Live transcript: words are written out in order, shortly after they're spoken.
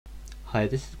Hi,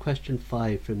 this is question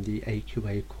 5 from the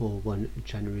AQA Core 1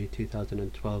 January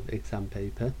 2012 exam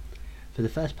paper. For the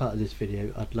first part of this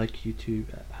video, I'd like you to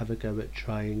have a go at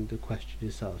trying the question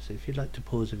yourself. So if you'd like to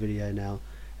pause the video now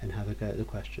and have a go at the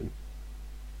question.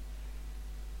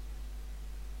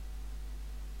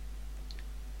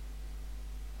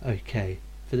 Okay,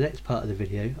 for the next part of the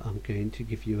video, I'm going to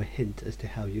give you a hint as to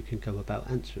how you can go about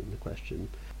answering the question.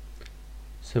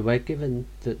 So we're given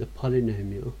that the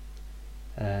polynomial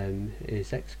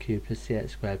is x cubed plus cx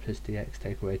squared plus dx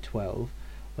take away 12,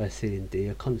 where c and d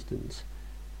are constants.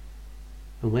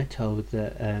 And we're told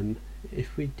that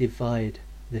if we divide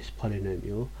this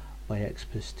polynomial by x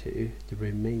plus 2, the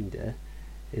remainder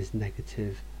is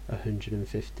negative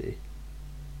 150.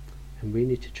 And we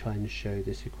need to try and show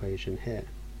this equation here.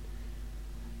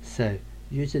 So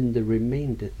using the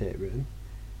remainder theorem,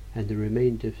 and the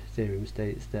remainder theorem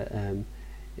states that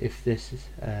if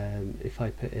I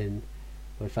put in,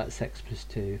 well, if that's x plus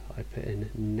 2, I put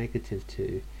in negative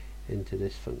 2 into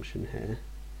this function here,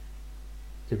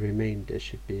 the remainder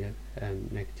should be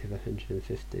negative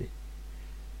 150.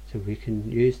 So we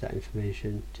can use that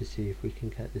information to see if we can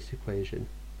get this equation.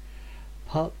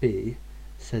 Part B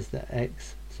says that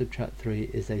x subtract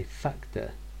 3 is a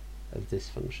factor of this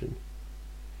function.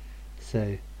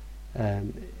 So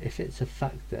if it's a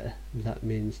factor, that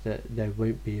means that there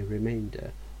won't be a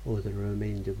remainder, or the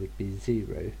remainder would be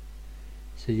 0.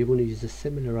 So you want to use a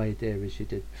similar idea as you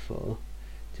did before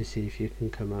to see if you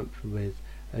can come up with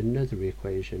another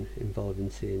equation involving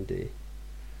c and d.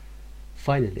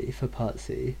 Finally, for part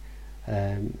C,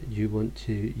 you want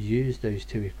to use those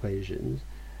two equations,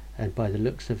 and by the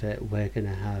looks of it, we're going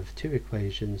to have two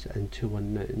equations and two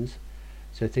unknowns.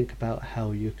 So think about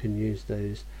how you can use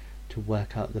those to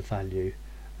work out the value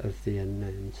of the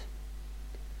unknowns.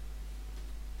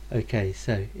 Okay,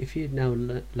 so if you'd now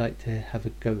like to have a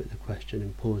go at the question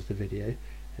and pause the video,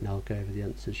 and I'll go over the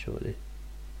answers shortly.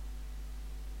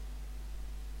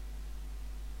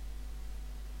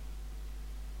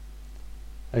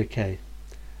 Okay,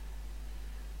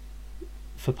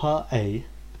 for part A,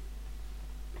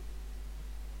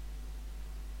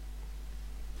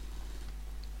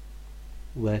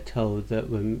 we're told that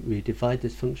when we divide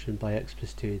this function by x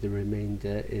plus 2, the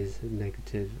remainder is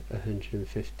negative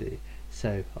 150.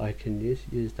 So I can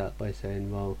use that by saying,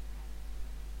 well,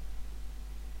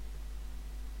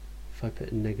 if I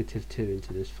put negative 2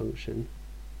 into this function,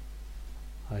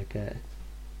 I get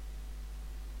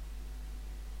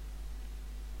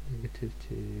negative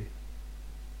 2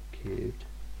 cubed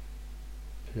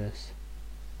plus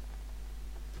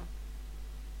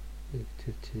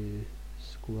negative 2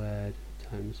 squared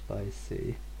times by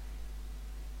c,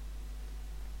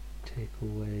 take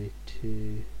away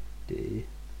 2d,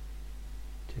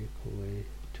 take away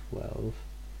 12,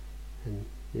 and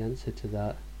the answer to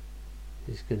that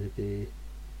is going to be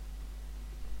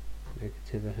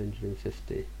negative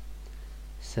 150.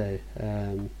 So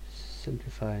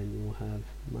simplifying, we'll have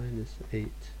minus 8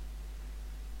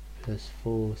 plus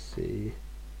 4c,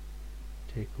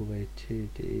 take away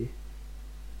 2d, take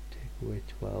away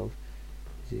 12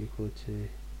 is equal to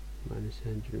minus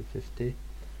 150.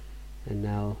 And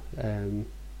now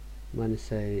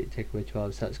minus 8 take away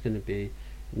 12, so that's going to be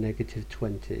negative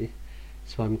 20.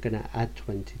 So I'm going to add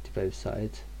 20 to both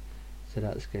sides. So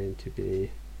that's going to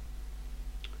be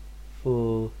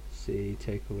 4c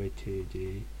take away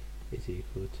 2d is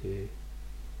equal to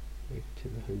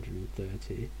negative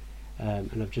 130.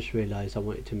 And I've just realised I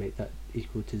wanted to make that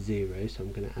equal to 0, so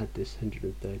I'm going to add this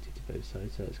 130 to both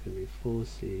sides. So that's going to be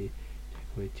 4c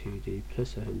take away 2d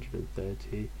plus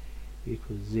 130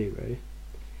 equals 0.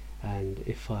 And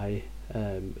if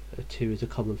 2 is a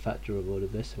common factor of all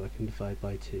of this, so I can divide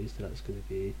by 2, so that's going to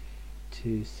be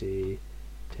 2c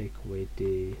take away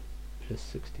d plus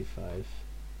 65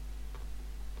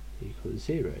 equals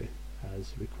 0,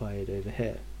 as required over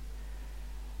here.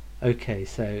 Okay,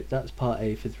 so that's part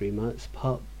A for 3 marks.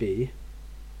 Part B,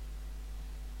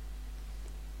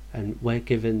 and we're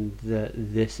given that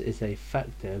this is a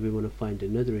factor, we want to find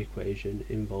another equation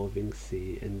involving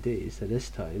c and d. So this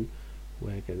time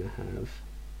we're going to have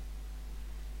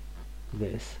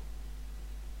this,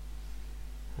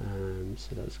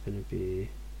 so that's going to be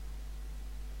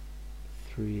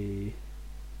 3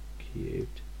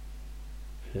 cubed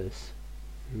plus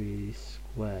 3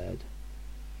 squared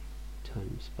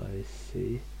times by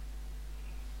c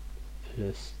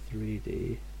plus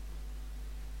 3d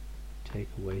take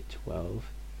away 12,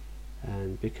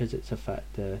 and because it's a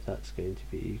factor, that's going to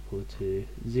be equal to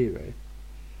 0.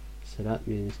 So that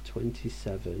means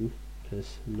 27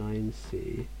 plus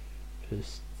 9c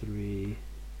plus 3d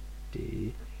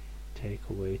take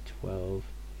away 12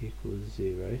 equals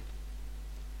 0.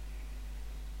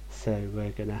 So we're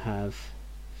going to have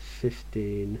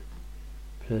 15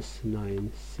 plus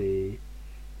 9c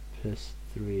plus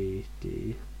 3d,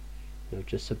 and I've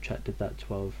just subtracted that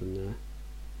 12 from there,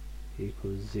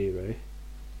 equals 0.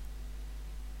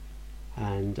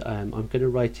 And I'm going to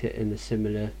write it in a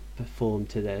similar form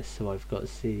to this, so I've got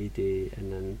c, d,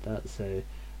 and then that, so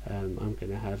I'm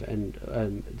going to have,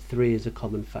 and 3 is a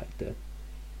common factor,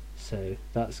 so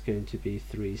that's going to be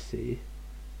 3c,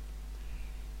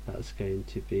 that's going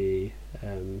to be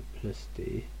plus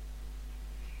d,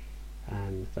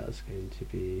 and that's going to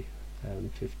be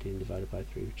 15 divided by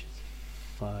 3, which is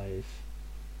 5,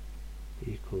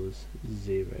 equals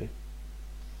 0.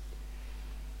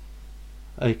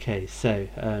 Okay, so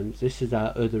this is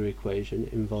our other equation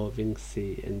involving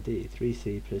c and d.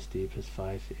 3c plus d plus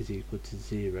 5 is equal to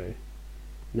 0.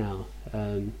 Now,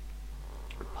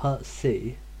 part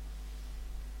C,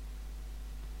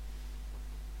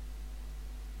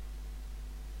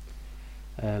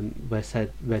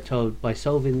 we're told by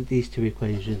solving these two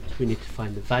equations we need to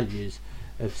find the values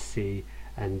of c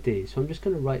and d. So I'm just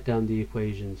going to write down the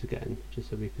equations again, just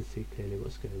so we can see clearly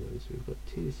what's going on. So we've got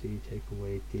 2c take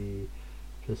away d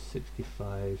plus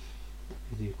 65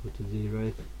 is equal to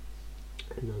 0,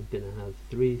 and I'm going to have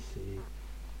 3c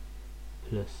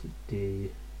plus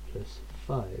d plus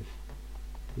 5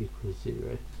 equals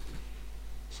 0.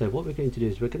 So what we're going to do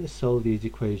is we're going to solve these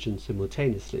equations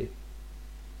simultaneously.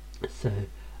 So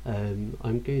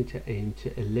I'm going to aim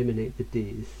to eliminate the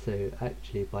d's, so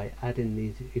actually by adding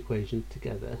these equations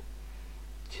together,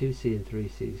 2c and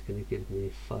 3c is going to give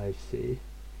me 5c,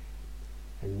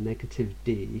 and negative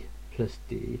d plus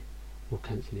d will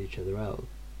cancel each other out.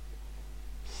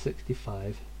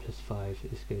 65 plus 5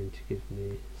 is going to give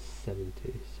me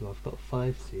 70, so I've got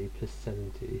 5c plus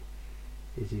 70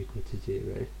 is equal to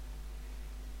 0,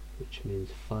 which means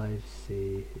 5c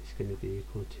is going to be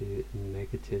equal to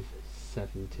negative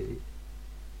 70,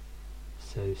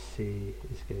 so c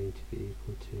is going to be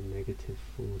equal to negative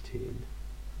 14.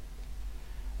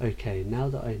 Okay, now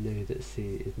that I know that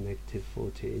c is negative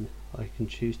 14, I can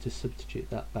choose to substitute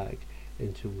that back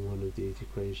into one of these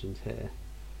equations here.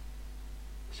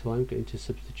 So I'm going to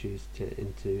substitute it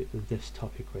into this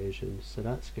top equation, so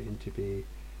that's going to be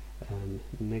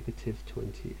negative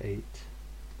 28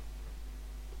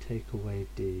 take away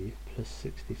d plus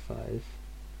 65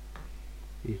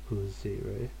 equals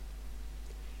 0,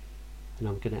 and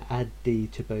I'm going to add d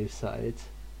to both sides,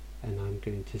 and I'm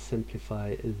going to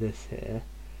simplify this here,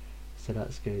 so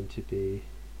that's going to be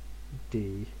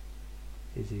d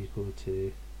is equal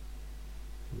to,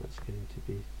 and that's going to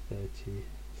be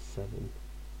 37.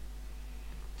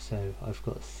 So I've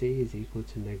got c is equal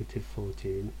to negative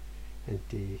 14 and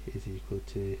d is equal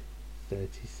to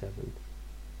 37.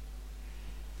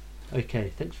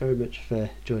 Okay, thanks very much for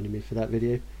joining me for that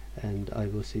video, and I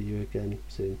will see you again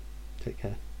soon. Take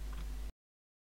care.